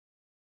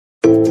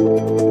What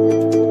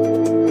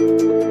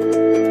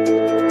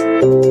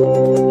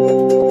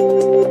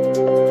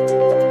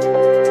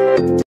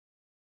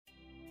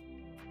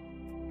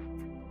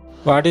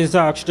is the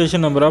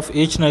oxidation number of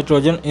each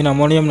nitrogen in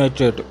ammonium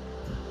nitrate?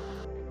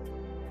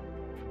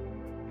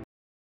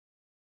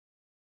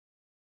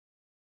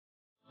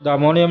 The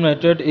ammonium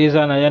nitrate is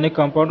an ionic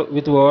compound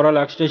with overall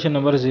oxidation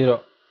number 0.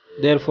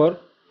 Therefore,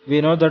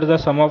 we know that the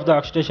sum of the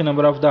oxidation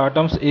number of the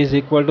atoms is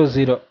equal to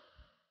 0.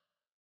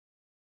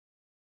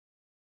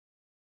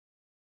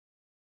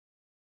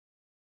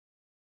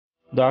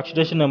 The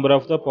oxidation number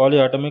of the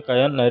polyatomic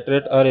ion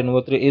nitrate or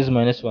NO3 is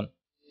 -1.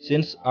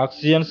 Since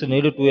oxygens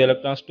need 2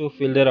 electrons to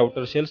fill their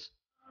outer shells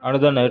and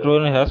the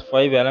nitrogen has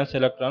 5 valence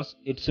electrons,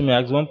 its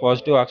maximum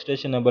positive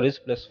oxidation number is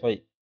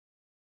 +5.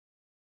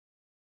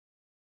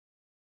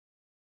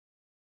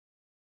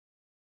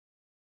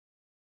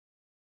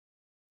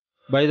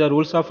 By the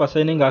rules of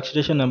assigning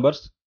oxidation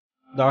numbers,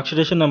 the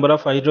oxidation number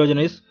of hydrogen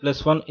is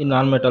 +1 in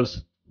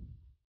nonmetals.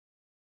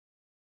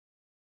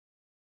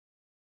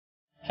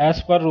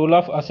 As per rule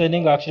of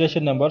assigning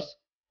oxidation numbers,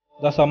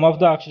 the sum of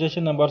the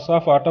oxidation numbers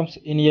of atoms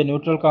in a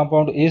neutral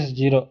compound is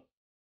 0.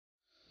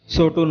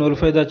 So to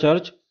nullify the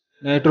charge,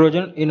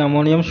 nitrogen in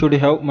ammonium should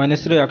have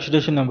 -3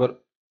 oxidation number.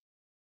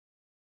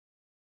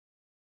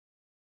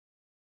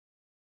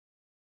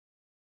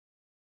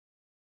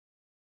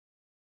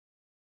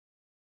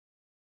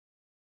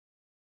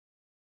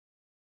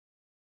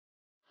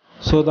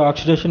 So the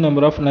oxidation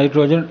number of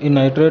nitrogen in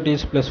nitrate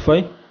is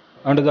 +5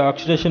 and the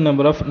oxidation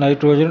number of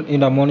nitrogen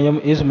in ammonium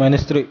is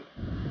 -3.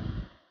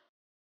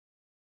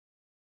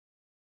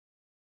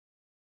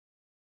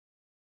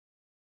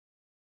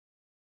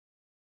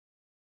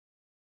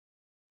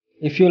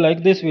 If you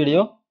like this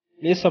video,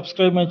 please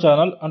subscribe my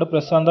channel and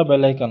press on the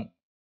bell icon.